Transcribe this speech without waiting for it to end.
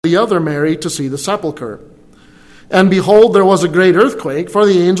the other Mary to see the sepulchre. And behold, there was a great earthquake, for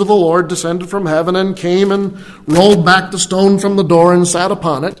the angel of the Lord descended from heaven and came and rolled back the stone from the door and sat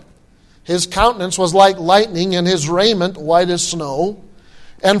upon it. His countenance was like lightning, and his raiment white as snow.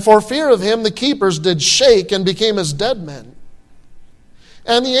 And for fear of him the keepers did shake and became as dead men.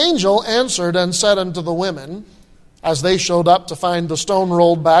 And the angel answered and said unto the women, as they showed up to find the stone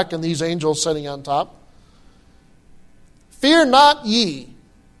rolled back and these angels sitting on top, Fear not ye,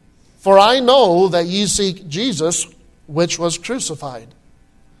 for I know that ye seek Jesus, which was crucified.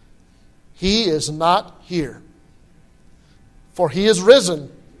 He is not here, for he is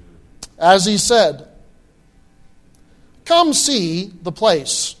risen, as he said. Come see the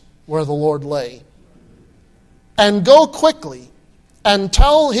place where the Lord lay, and go quickly, and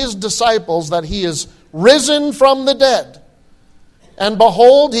tell his disciples that he is risen from the dead. And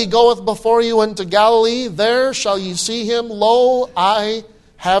behold, he goeth before you into Galilee. There shall ye see him. Lo, I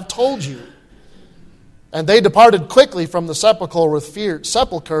have told you. And they departed quickly from the sepulchre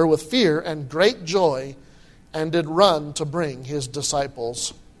with fear and great joy, and did run to bring his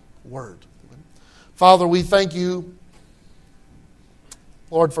disciples word. Father, we thank you,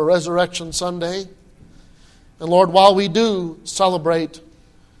 Lord, for Resurrection Sunday. And Lord, while we do celebrate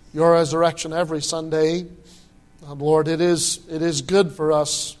your resurrection every Sunday, Lord, it is good for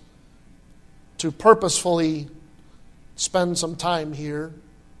us to purposefully spend some time here,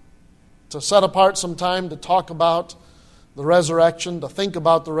 to set apart some time to talk about the resurrection, to think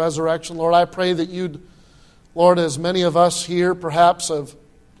about the resurrection. Lord, I pray that you'd, Lord, as many of us here perhaps have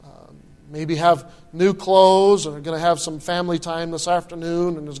maybe have new clothes and are going to have some family time this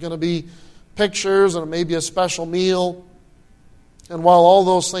afternoon, and there's going to be pictures and maybe a special meal. And while all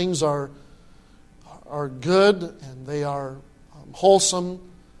those things are good and they are wholesome,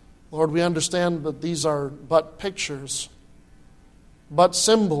 Lord, we understand that these are but pictures, but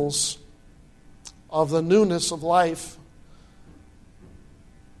symbols of the newness of life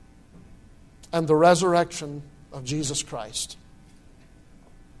and the resurrection of Jesus Christ.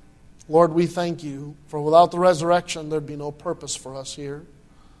 Lord, we thank you, for without the resurrection, there'd be no purpose for us here.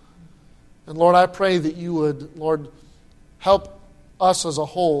 And Lord, I pray that you would, Lord, help us as a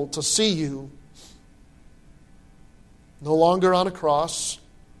whole to see you no longer on a cross,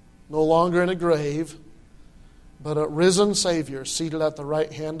 no longer in a grave, but a risen Savior seated at the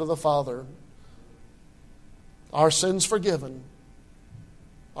right hand of the Father. Our sins forgiven,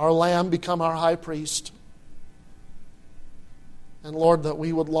 our Lamb become our high priest. And Lord, that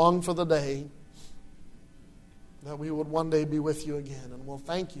we would long for the day that we would one day be with you again. And we'll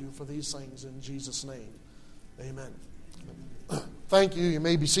thank you for these things in Jesus' name. Amen. Thank you. You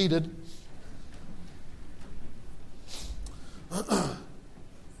may be seated.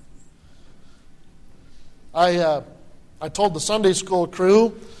 I told the Sunday school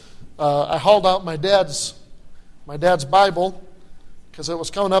crew I hauled out my dad's Bible because it was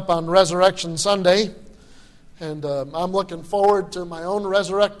coming up on Resurrection Sunday, and I'm looking forward to my own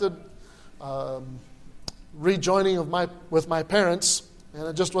resurrected rejoining with my parents. And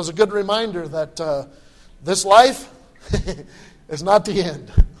it just was a good reminder that this life is not the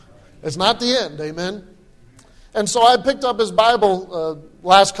end. It's not the end, amen? And so I picked up his Bible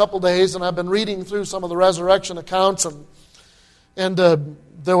last couple days, and I've been reading through some of the resurrection accounts, and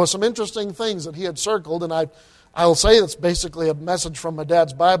there were some interesting things that he had circled, and I'll say it's basically a message from my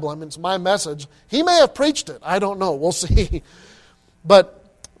dad's Bible. I mean, it's my message. He may have preached it. I don't know. We'll see. But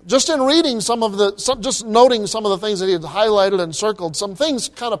just in reading just noting some of the things that he had highlighted and circled, some things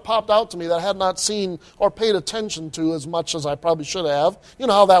kind of popped out to me that I had not seen or paid attention to as much as I probably should have. You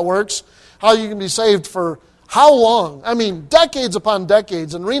know how that works? How you can be saved for how long? I mean, decades upon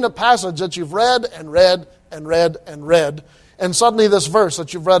decades, and read a passage that you've read and read and read and read, and suddenly this verse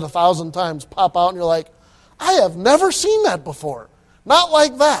that you've read 1,000 times pop out, and you're like, I have never seen that before. Not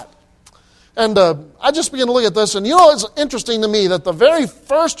like that. And I just began to look at this, and you know, it's interesting to me that the very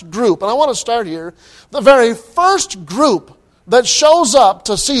first group, and I want to start here, the very first group that shows up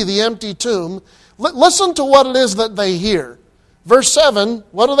to see the empty tomb, listen to what it is that they hear. Verse 7,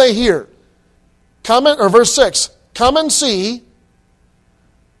 what do they hear? Verse 6, come and see,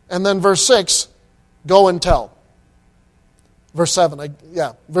 and then verse 6, go and tell. Verse 7,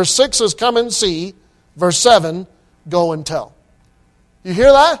 verse 6 is come and see, verse 7, go and tell. You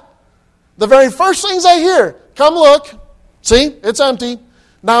hear that? The very first things I hear, come look, see, it's empty,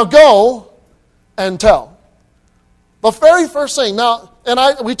 now go and tell. The very first thing. Now,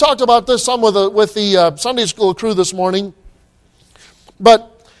 and we talked about this some with the Sunday school crew this morning, but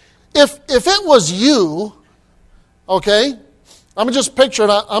if it was you, okay, I'm just picturing,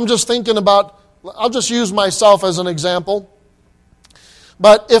 I'm just thinking about, I'll just use myself as an example.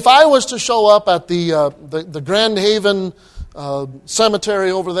 But if I was to show up at the Grand Haven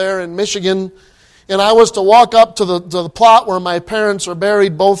cemetery over there in Michigan, and I was to walk up to the plot where my parents are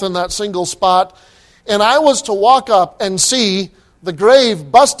buried, both in that single spot, and I was to walk up and see the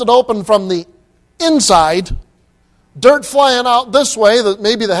grave busted open from the inside, dirt flying out this way, that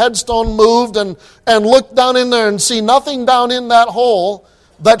maybe the headstone moved, and look down in there and see nothing down in that hole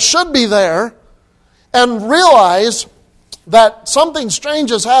that should be there, and realize that something strange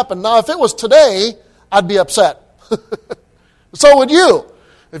has happened. Now, if it was today, I'd be upset. So would you.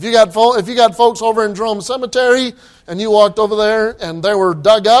 If you got folks over in Jerome Cemetery, and you walked over there, and they were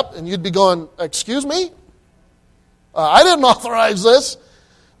dug up, and you'd be going, excuse me? I didn't authorize this.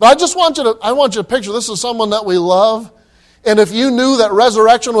 But I want you to picture this is someone that we love. And if you knew that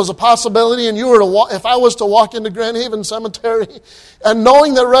resurrection was a possibility, and if I was to walk into Grand Haven Cemetery, and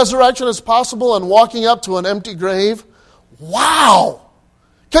knowing that resurrection is possible and walking up to an empty grave, wow!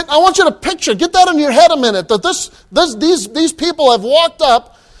 I want you to picture, get that in your head a minute, that these people have walked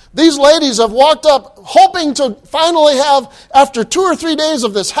up, these ladies have walked up hoping to finally have, after 2 or 3 days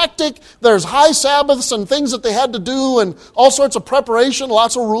of this hectic, there's high Sabbaths and things that they had to do and all sorts of preparation,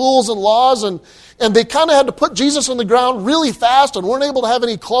 lots of rules and laws, and they kind of had to put Jesus on the ground really fast and weren't able to have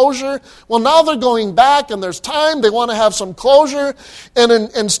any closure. Well, now they're going back and there's time, they want to have some closure, and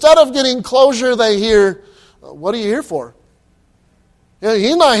instead of getting closure, they hear, what are you here for? Yeah,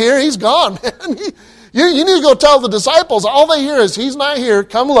 he's not here, he's gone, man. You need to go tell the disciples. All they hear is, he's not here.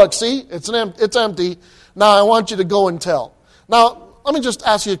 Come look, see? It's empty. Now I want you to go and tell. Now, let me just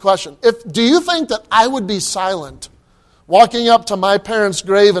ask you a question. Do you think that I would be silent walking up to my parents'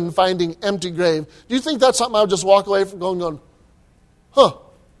 grave and finding empty grave? Do you think that's something I would just walk away from going, huh?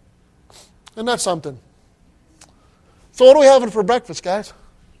 Isn't that something? So what are we having for breakfast, guys?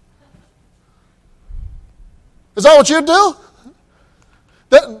 Is that what you'd do?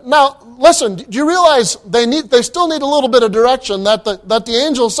 Now, listen, do you realize they still need a little bit of direction that the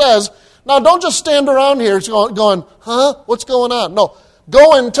angel says, now don't just stand around here going, huh, what's going on? No,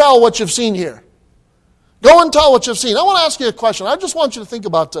 go and tell what you've seen here. Go and tell what you've seen. I want to ask you a question. I just want you to think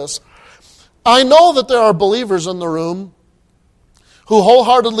about this. I know that there are believers in the room who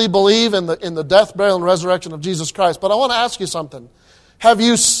wholeheartedly believe in the death, burial, and resurrection of Jesus Christ, but I want to ask you something. Have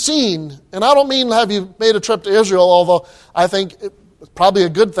you seen, and I don't mean have you made a trip to Israel, although I think it's probably a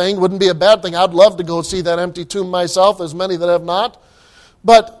good thing, wouldn't be a bad thing. I'd love to go see that empty tomb myself. There's many that have not.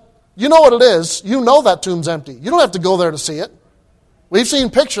 But you know what it is. You know that tomb's empty. You don't have to go there to see it. We've seen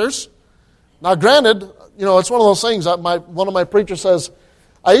pictures. Now granted, it's one of those things that one of my preachers says,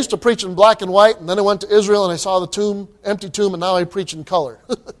 I used to preach in black and white, and then I went to Israel and I saw the tomb, empty tomb, and now I preach in color.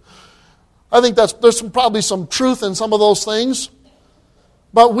 I think there's probably some truth in some of those things.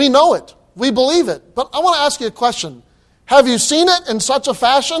 But we know it. We believe it. But I want to ask you a question. Have you seen it in such a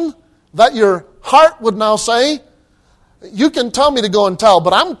fashion that your heart would now say, you can tell me to go and tell,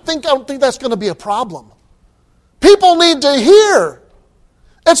 but I don't think that's going to be a problem. People need to hear.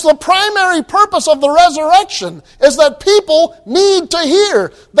 It's the primary purpose of the resurrection, is that people need to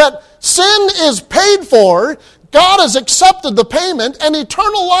hear that sin is paid for, God has accepted the payment, and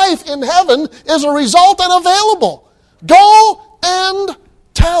eternal life in heaven is a result and available. Go and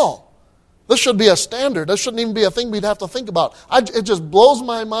tell. This should be a standard. This shouldn't even be a thing we'd have to think about. It just blows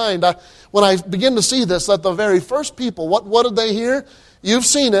my mind when I begin to see this, that the very first people, what did they hear? You've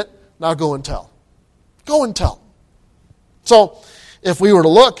seen it, now go and tell. Go and tell. So, if we were to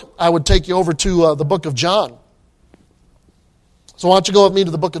look, I would take you over to the book of John. So why don't you go with me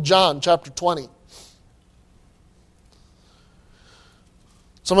to the book of John, chapter 20.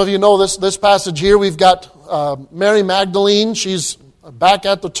 Some of you know this passage here. We've got Mary Magdalene. She's back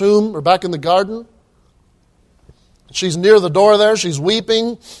at the tomb, or back in the garden. She's near the door there. She's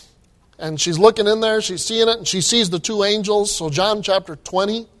weeping. And she's looking in there. She's seeing it. And she sees the two angels. So John chapter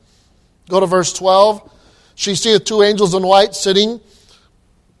 20. Go to verse 12. She seeth two angels in white sitting.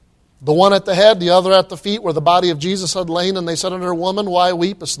 The one at the head, the other at the feet, where the body of Jesus had lain. And they said unto her, Woman, why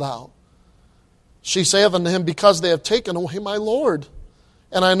weepest thou? She saith unto him, Because they have taken away my Lord,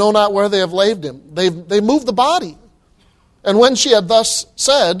 and I know not where they have laid him. They moved the body. And when she had thus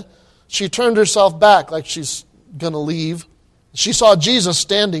said, she turned herself back like she's going to leave. She saw Jesus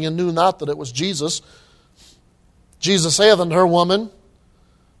standing and knew not that it was Jesus. Jesus saith unto her, Woman,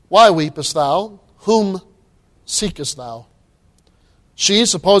 why weepest thou? Whom seekest thou? She,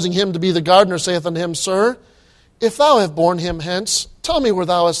 supposing him to be the gardener, saith unto him, Sir, if thou have borne him hence, tell me where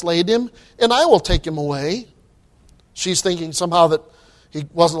thou hast laid him, and I will take him away. She's thinking somehow that he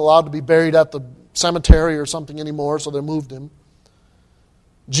wasn't allowed to be buried at the cemetery or something anymore, so they moved him.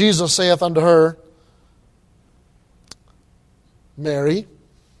 Jesus saith unto her, Mary.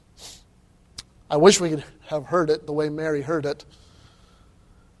 I wish we could have heard it the way Mary heard it.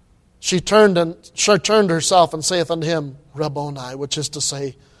 She turned herself and saith unto him, Rabboni, which is to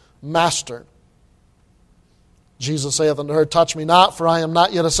say, Master. Jesus saith unto her, Touch me not, for I am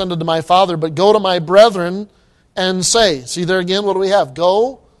not yet ascended to my Father, but go to my brethren and say. See there again, what do we have?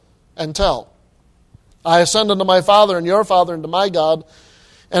 Go and tell. I ascend unto my Father and your Father, and to my God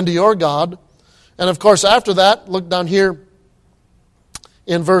and to your God. And of course, after that, look down here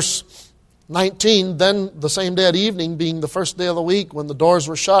in verse 19. Then the same day at evening, being the first day of the week, when the doors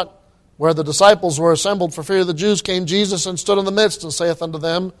were shut, where the disciples were assembled for fear of the Jews, came Jesus and stood in the midst, and saith unto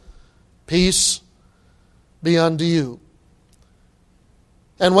them, Peace be unto you.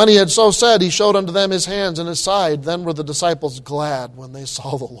 And when he had so said, he showed unto them his hands and his side. Then were the disciples glad when they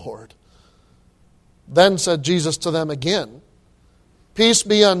saw the Lord. Then said Jesus to them again, Peace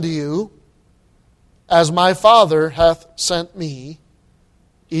be unto you. As my Father hath sent me,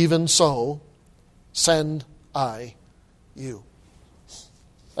 even so send I you.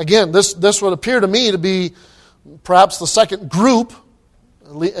 Again, this would appear to me to be perhaps the second group,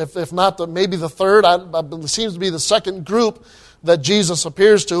 if not maybe the third. It seems to be the second group that Jesus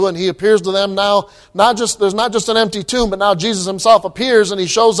appears to, and he appears to them now. There's not just an empty tomb, but now Jesus himself appears, and he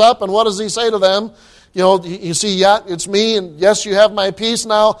shows up, and what does he say to them? You see, yeah, it's me, and yes, you have my peace.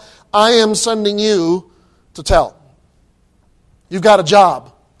 Now I am sending you to tell. You've got a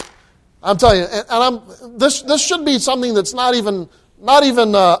job. I'm telling you, and this should be something that's not even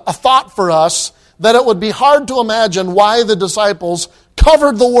a thought for us, that it would be hard to imagine why the disciples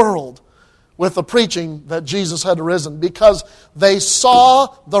covered the world with the preaching that Jesus had risen, because they saw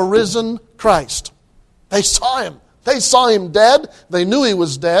the risen Christ. They saw him. They saw him dead. They knew he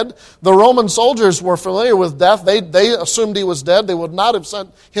was dead. The Roman soldiers were familiar with death. They assumed he was dead. They would not have sent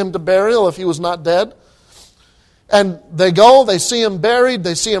him to burial if he was not dead. And they go, they see him buried,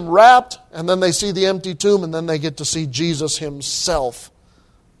 they see him wrapped, and then they see the empty tomb, and then they get to see Jesus himself.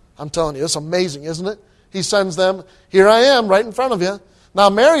 I'm telling you, it's amazing, isn't it? He sends them, here I am, right in front of you. Now,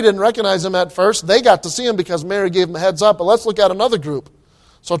 Mary didn't recognize him at first. They got to see him because Mary gave him a heads up. But let's look at another group.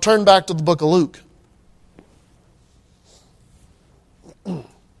 So turn back to the book of Luke.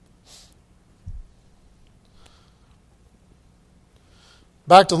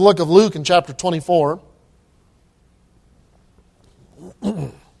 Back to the book of Luke in chapter 24.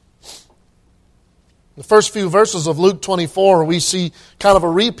 The first few verses of Luke 24, we see kind of a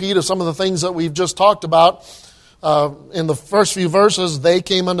repeat of some of the things that we've just talked about. In the first few verses, they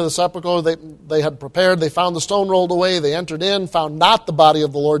came unto the sepulchre, they had prepared, they found the stone rolled away, they entered in, found not the body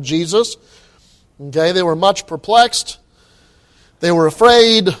of the Lord Jesus. Okay, they were much perplexed. They were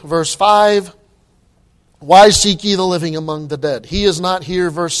afraid. Verse 5, Why seek ye the living among the dead? He is not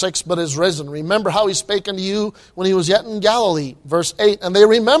here, verse 6, but is risen. Remember how he spake unto you when he was yet in Galilee. Verse 8, And they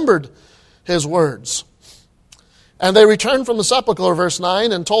remembered his words. And they returned from the sepulchre, verse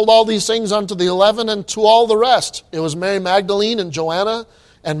 9, and told all these things unto the 11 and to all the rest. It was Mary Magdalene and Joanna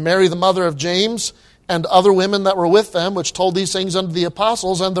and Mary the mother of James and other women that were with them, which told these things unto the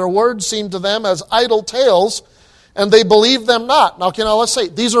apostles, and their words seemed to them as idle tales, and they believed them not. Now let's say,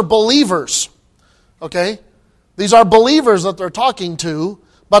 these are believers, okay? These are believers that they're talking to,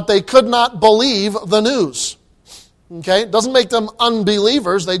 but they could not believe the news. Okay? It doesn't make them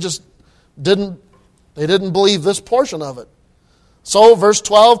unbelievers, they just didn't believe this portion of it. So, verse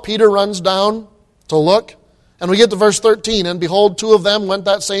 12, Peter runs down to look, and we get to verse 13. And behold, two of them went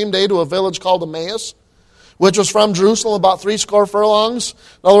that same day to a village called Emmaus, which was from Jerusalem about 80 furlongs.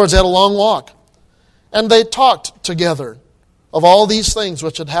 In other words, they had a long walk. And they talked together of all these things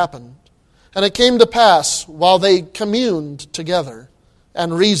which had happened. And it came to pass, while they communed together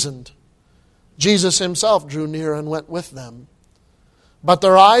and reasoned, Jesus himself drew near and went with them. But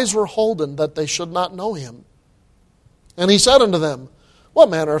their eyes were holden that they should not know him. And he said unto them, What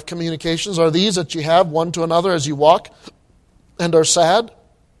manner of communications are these that ye have one to another as you walk and are sad?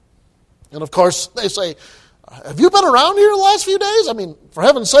 And of course they say, Have you been around here the last few days? I mean, for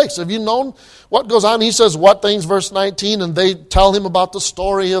heaven's sakes, have you known what goes on? He says, What things? Verse 19, and they tell him about the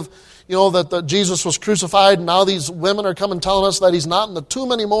story of, that Jesus was crucified, and now these women are coming telling us that he's not in the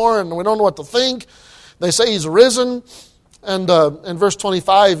tomb anymore, and we don't know what to think. They say he's risen. And in verse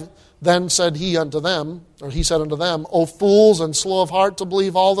 25, then said he unto them, or he said unto them, O fools and slow of heart to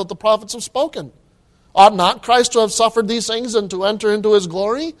believe all that the prophets have spoken. Ought not Christ to have suffered these things and to enter into his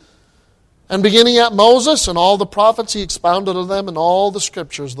glory? And beginning at Moses and all the prophets, he expounded to them in all the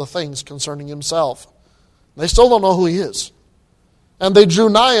scriptures the things concerning himself. They still don't know who he is. And they drew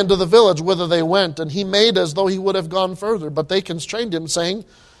nigh unto the village whither they went, and he made as though he would have gone further. But they constrained him, saying,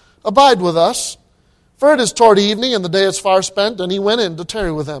 Abide with us, For it is toward evening, and the day is far spent, and he went in to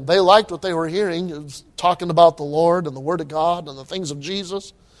tarry with them. They liked what they were hearing. It was talking about the Lord and the Word of God and the things of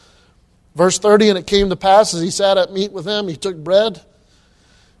Jesus. Verse 30, and it came to pass, as he sat at meat with them, he took bread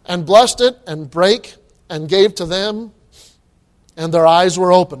and blessed it and brake and gave to them, and their eyes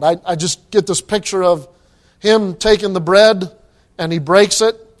were opened. I just get this picture of him taking the bread, and he breaks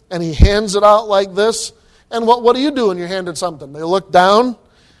it, and he hands it out like this. And what do you do when you're handed something? They look down,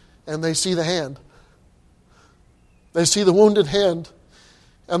 and they see the hand. They see the wounded hand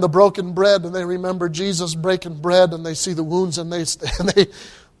and the broken bread, and they remember Jesus breaking bread, and they see the wounds, and my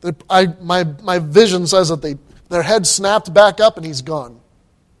vision says that their head snapped back up, and he's gone.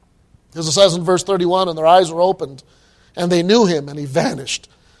 As it says in verse 31, and their eyes were opened, and they knew him, and he vanished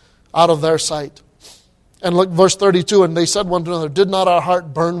out of their sight. And look, verse 32, and they said one to another, did not our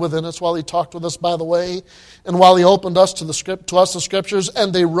heart burn within us while he talked with us by the way, and while he opened us to us the Scriptures?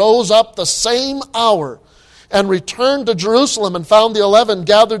 And they rose up the same hour, and returned to Jerusalem, and found the 11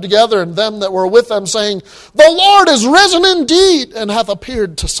 gathered together, and them that were with them, saying, the Lord is risen indeed, and hath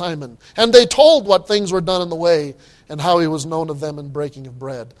appeared to Simon. And they told what things were done in the way, and how he was known of them in breaking of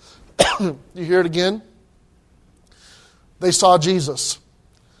bread. You hear it again? They saw Jesus.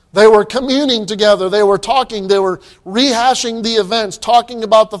 They were communing together. They were talking. They were rehashing the events, talking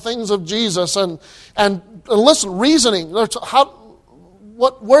about the things of Jesus, and listen, reasoning. Where's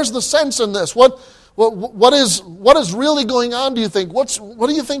the sense in this? What is really going on, do you think? What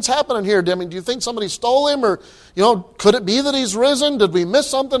do you think's happening here? I mean, do you think somebody stole him? Or, could it be that he's risen? Did we miss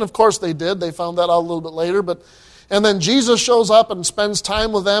something? Of course they did. They found that out a little bit later. And then Jesus shows up and spends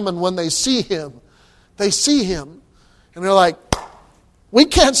time with them, and when they see him, and they're like, we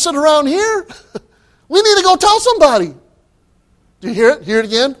can't sit around here. We need to go tell somebody. Do you hear it? Hear it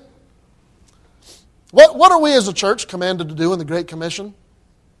again? What are we as a church commanded to do in the Great Commission?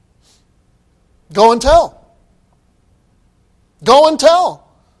 Go and tell. Go and tell.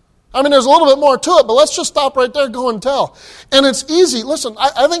 I mean, there's a little bit more to it, but let's just stop right there, go and tell. And it's easy. Listen,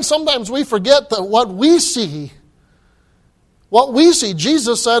 I think sometimes we forget that what we see,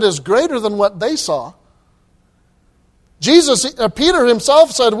 Jesus said, is greater than what they saw. Peter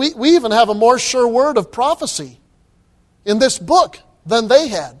himself said, we even have a more sure word of prophecy in this book than they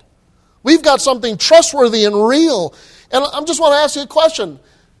had. We've got something trustworthy and real. And I just want to ask you a question.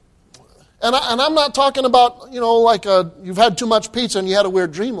 And I'm not talking about, you've had too much pizza and you had a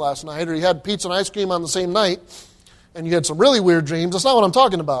weird dream last night, or you had pizza and ice cream on the same night and you had some really weird dreams. That's not what I'm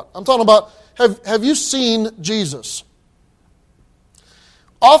talking about. I'm talking about, have you seen Jesus?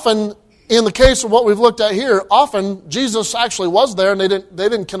 Often, in the case of what we've looked at here, often Jesus actually was there and they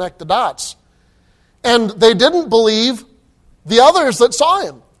didn't connect the dots. And they didn't believe the others that saw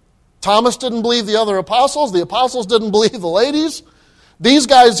him. Thomas didn't believe the other apostles. The apostles didn't believe the ladies. These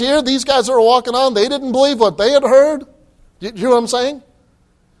guys here, these guys that were walking on, they didn't believe what they had heard. You hear what I'm saying?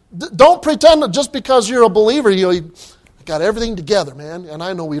 Don't pretend that just because you're a believer, you got everything together, man. And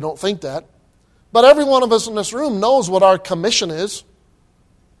I know we don't think that. But every one of us in this room knows what our commission is,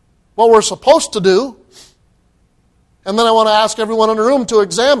 what we're supposed to do. And then I want to ask everyone in the room to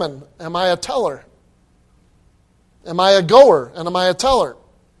examine, am I a teller? Am I a goer and am I a teller?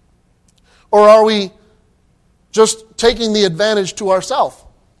 Or are we just taking the advantage to ourselves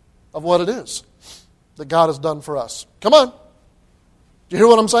of what it is that God has done for us? Come on. Do you hear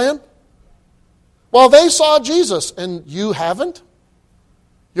what I'm saying? Well, they saw Jesus and you haven't.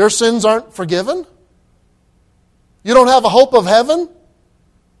 Your sins aren't forgiven. You don't have a hope of heaven.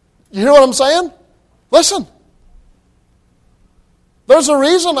 You hear what I'm saying? Listen. There's a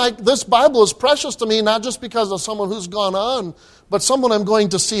reason this Bible is precious to me, not just because of someone who's gone on, but someone I'm going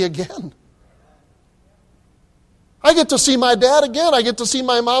to see again. I get to see my dad again. I get to see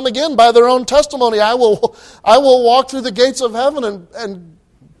my mom again by their own testimony. I will walk through the gates of heaven and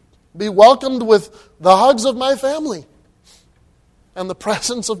be welcomed with the hugs of my family and the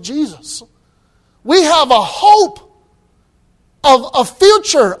presence of Jesus. We have a hope of a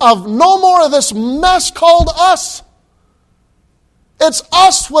future of no more of this mess called us. It's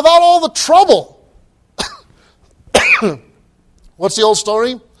us without all the trouble. What's the old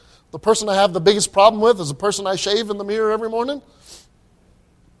story? The person I have the biggest problem with is the person I shave in the mirror every morning.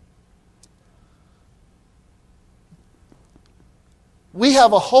 We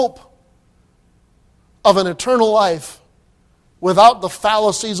have a hope of an eternal life without the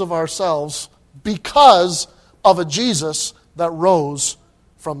fallacies of ourselves because of a Jesus that rose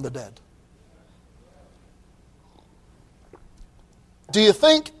from the dead. Do you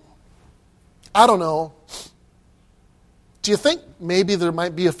think, I don't know, do you think maybe there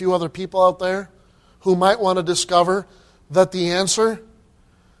might be a few other people out there who might want to discover that the answer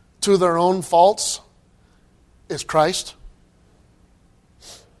to their own faults is Christ.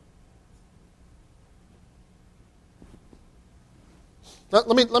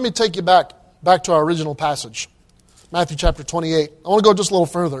 Let me take you back to our original passage, Matthew chapter 28. I want to go just a little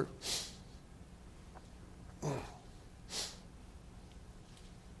further.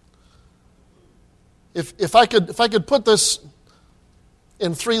 If I could put this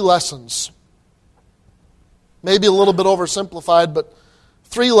in 3 lessons, maybe a little bit oversimplified, but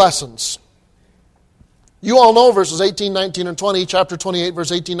 3 lessons. You all know verses 18, 19, and 20, chapter 28,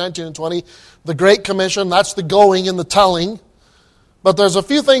 verse 18, 19, and 20, the Great Commission, that's the going and the telling. But there's a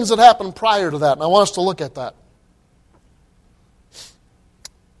few things that happen prior to that, and I want us to look at that.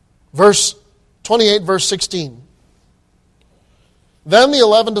 Verse 28, verse 16. Then the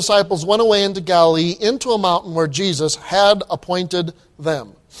 11 disciples went away into Galilee, into a mountain where Jesus had appointed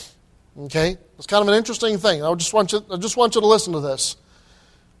them. Okay? It's kind of an interesting thing. I just want you to listen to this.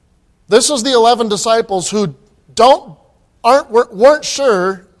 This is the 11 disciples who weren't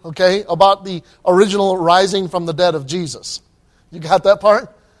sure, okay, about the original rising from the dead of Jesus. You got that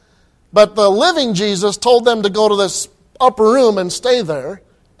part? But the living Jesus told them to go to this upper room and stay there,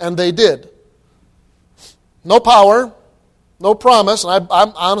 and they did. No power, no promise, and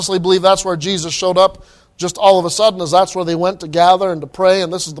I honestly believe that's where Jesus showed up just all of a sudden, as that's where they went to gather and to pray,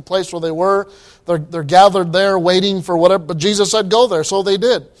 and this is the place where they were. They're gathered there waiting for whatever, but Jesus said go there, so they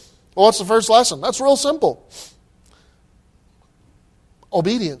did. Well, what's the first lesson? That's real simple.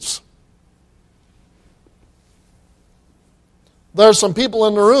 Obedience. There's some people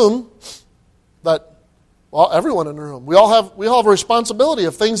in the room that, well, everyone in the room, we all have a responsibility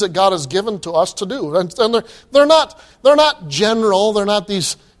of things that God has given to us to do. And they're not general, they're not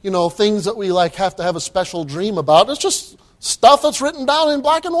these, things that we have to have a special dream about. It's just stuff that's written down in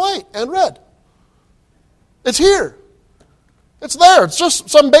black and white and red. It's here. It's there. It's just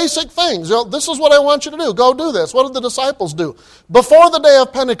some basic things. This is what I want you to do. Go do this. What did the disciples do? Before the day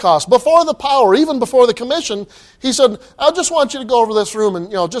of Pentecost, before the power, even before the commission, he said, I just want you to go over this room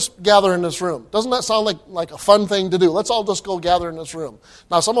and just gather in this room. Doesn't that sound like a fun thing to do? Let's all just go gather in this room.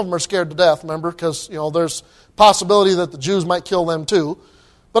 Now, some of them are scared to death, remember, because there's possibility that the Jews might kill them too.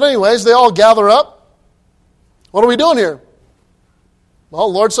 But anyways, they all gather up. What are we doing here?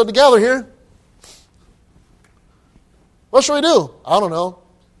 Well, the Lord said to gather here. What should we do? I don't know.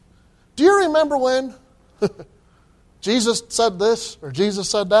 Do you remember when Jesus said this or Jesus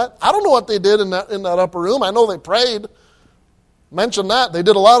said that? I don't know what they did in that upper room. I know they prayed. Mentioned that. They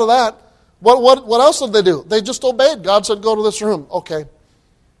did a lot of that. What else did they do? They just obeyed. God said, go to this room. Okay.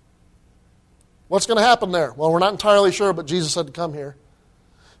 What's going to happen there? Well, we're not entirely sure, but Jesus said to come here.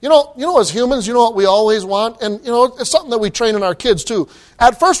 As humans, you know what we always want? And, it's something that we train in our kids too.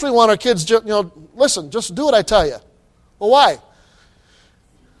 At first we want our kids, listen, just do what I tell you. Well, why?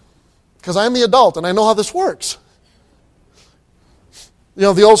 Because I'm the adult and I know how this works.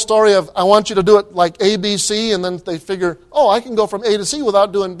 The old story of, I want you to do it like A, B, C, and then they figure, I can go from A to C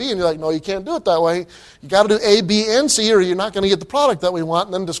without doing B. And you're like, no, you can't do it that way. You got to do A, B, and C, or you're not going to get the product that we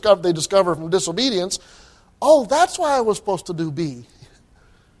want. And then they discover from disobedience, that's why I was supposed to do B.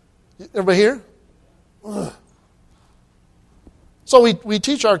 Everybody here? Ugh. So we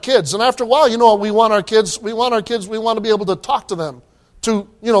teach our kids, and after a while, we want our kids, we want to be able to talk to them, to,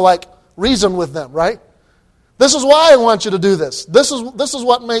 reason with them, right? This is why I want you to do this. This is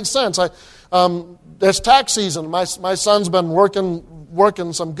what makes sense. It's tax season. My son's been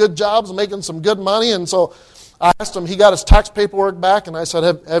working some good jobs, making some good money, and so I asked him, he got his tax paperwork back, and I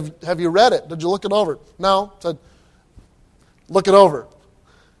said, have you read it? Did you look it over? No. I said, look it over.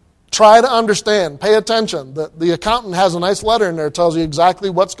 Try to understand. Pay attention. The accountant has a nice letter in there that tells you exactly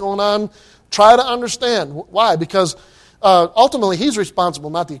what's going on. Try to understand. Why? Because ultimately he's responsible,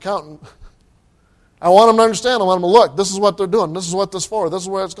 not the accountant. I want him to understand. I want him to look. This is what they're doing. This is what this is for. This is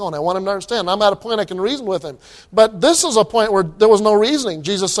where it's going. I want him to understand. I'm at a point I can reason with him. But this is a point where there was no reasoning.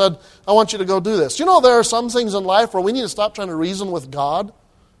 Jesus said, I want you to go do this. There are some things in life where we need to stop trying to reason with God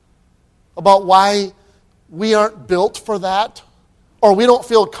about why we aren't built for that. Or we don't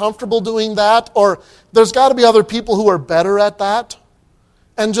feel comfortable doing that, or there's got to be other people who are better at that,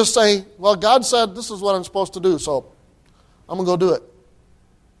 and just say, well, God said this is what I'm supposed to do, so I'm going to go do it.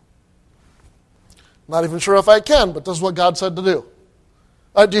 Not even sure if I can, but this is what God said to do.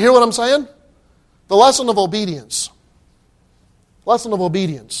 Do you hear what I'm saying? The lesson of obedience. Lesson of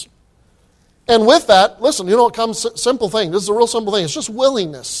obedience. And with that, listen, it comes simple thing. This is a real simple thing. It's just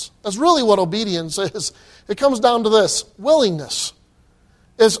willingness. That's really what obedience is. It comes down to this, willingness.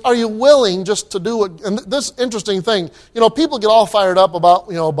 Are you willing just to do it? And this interesting thing, people get all fired up about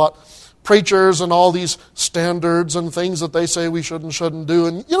preachers and all these standards and things that they say we should and shouldn't do.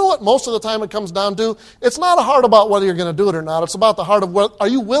 And you know what most of the time it comes down to? It's not a heart about whether you're going to do it or not. It's about the heart of are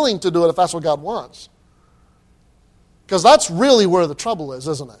you willing to do it if that's what God wants? Because that's really where the trouble is,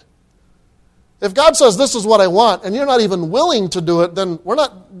 isn't it? If God says this is what I want and you're not even willing to do it, then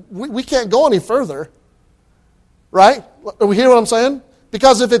we can't go any further. Right? We hear what I'm saying?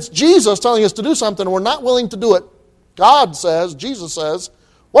 Because if it's Jesus telling us to do something and we're not willing to do it, God says, Jesus says,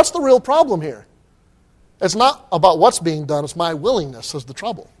 what's the real problem here? It's not about what's being done, it's my willingness is the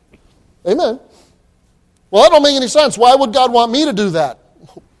trouble. Amen. Well, that don't make any sense. Why would God want me to do that?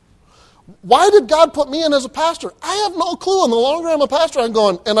 Why did God put me in as a pastor? I have no clue. And the longer I'm a pastor, I'm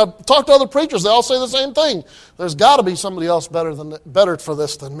going, and I've talked to other preachers, they all say the same thing. There's got to be somebody else better for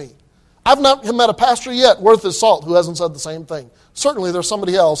this than me. I've not met a pastor yet worth his salt who hasn't said the same thing. Certainly there's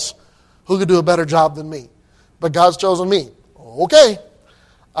somebody else who could do a better job than me. But God's chosen me. Okay,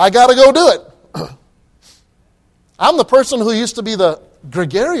 I got to go do it. I'm the person who used to be the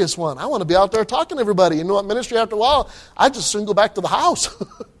gregarious one. I want to be out there talking to everybody. You know what, ministry after a while, I just soon go back to the house.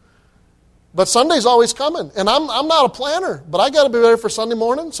 But Sunday's always coming. And I'm not a planner, but I got to be ready for Sunday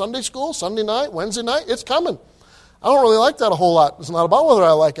morning, Sunday school, Sunday night, Wednesday night. It's coming. I don't really like that a whole lot. It's not about whether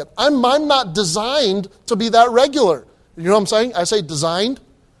I like it. I'm not designed to be that regular. You know what I'm saying? I say designed.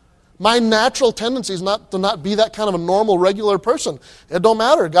 My natural tendency is not to not be that kind of a normal, regular person. It don't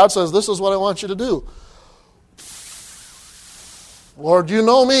matter. God says, this is what I want you to do. Lord, you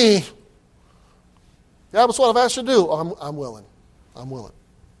know me. Yeah, that's what I've asked you to do. I'm willing. I'm willing.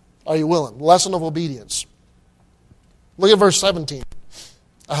 Are you willing? Lesson of obedience. Look at verse 17.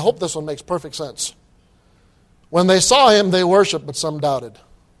 I hope this one makes perfect sense. When they saw him, they worshiped, but some doubted.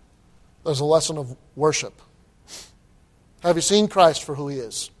 There's a lesson of worship. Have you seen Christ for who he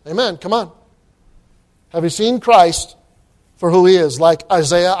is? Amen. Come on. Have you seen Christ for who he is? Like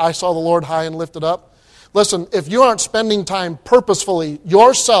Isaiah, I saw the Lord high and lifted up. Listen, if you aren't spending time purposefully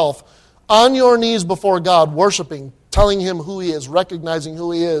yourself on your knees before God, worshiping, telling him who he is, recognizing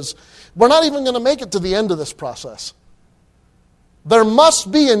who he is, we're not even going to make it to the end of this process. There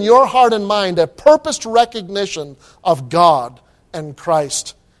must be in your heart and mind a purposed recognition of God and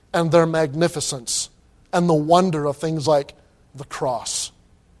Christ and their magnificence and the wonder of things like the cross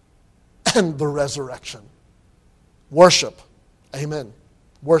and the resurrection. Worship. Amen.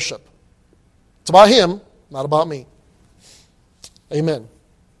 Worship. It's about him, not about me. Amen.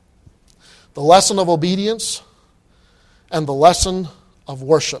 The lesson of obedience and the lesson of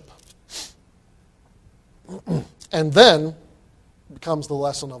worship. And then comes the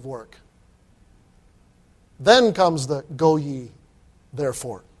lesson of work. Then comes the go ye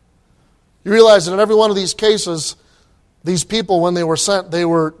therefore. You realize that in every one of these cases, these people, when they were sent, they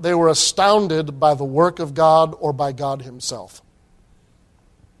were astounded by the work of God or by God himself.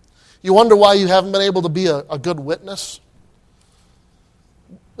 You wonder why you haven't been able to be a good witness?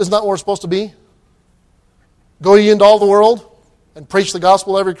 Isn't that what we're supposed to be? Go ye into all the world and preach the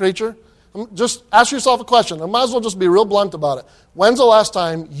gospel to every creature? Just ask yourself a question. I might as well just be real blunt about it. When's the last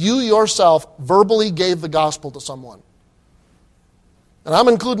time you yourself verbally gave the gospel to someone? And I'm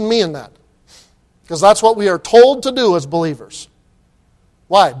including me in that. Because that's what we are told to do as believers.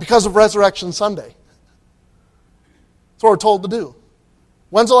 Why? Because of Resurrection Sunday. That's what we're told to do.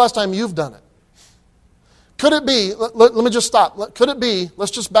 When's the last time you've done it? Could it be, let me just stop. Could it be,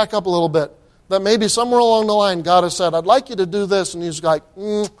 let's just back up a little bit, that maybe somewhere along the line God has said, I'd like you to do this, and he's like,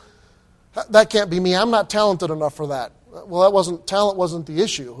 that can't be me. I'm not talented enough for that. Well, talent wasn't the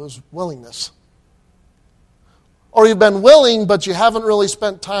issue. It was willingness. Or you've been willing, but you haven't really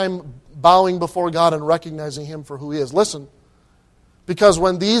spent time bowing before God and recognizing him for who he is. Listen, because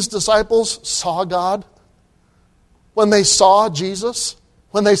when these disciples saw God, when they saw Jesus,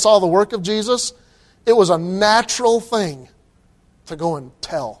 when they saw the work of Jesus, it was a natural thing to go and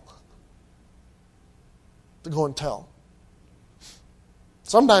tell. To go and tell.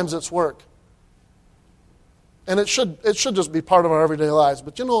 Sometimes it's work. And it should just be part of our everyday lives.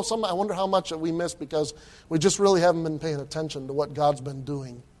 But I wonder how much that we miss because we just really haven't been paying attention to what God's been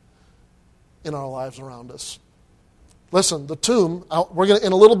doing in our lives around us. Listen, the tomb,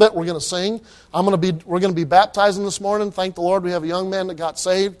 in a little bit we're going to sing. We're going to be baptizing this morning. Thank the Lord we have a young man that got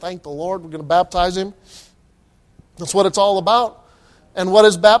saved. Thank the Lord we're going to baptize him. That's what it's all about. And what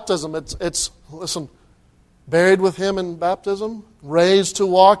is baptism? It's listen, buried with him in baptism, raised to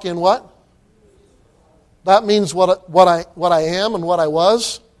walk in what? That means what I am and what I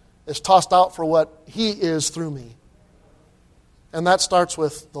was is tossed out for what he is through me. And that starts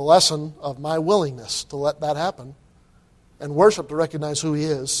with the lesson of my willingness to let that happen. And worship to recognize who he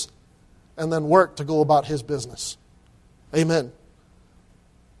is. And then work to go about his business. Amen.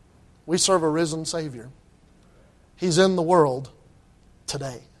 We serve a risen Savior. He's in the world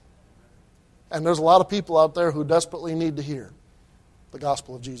today. And there's a lot of people out there who desperately need to hear the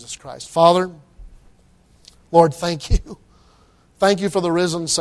gospel of Jesus Christ. Father, Lord, thank you. Thank you for the risen Savior.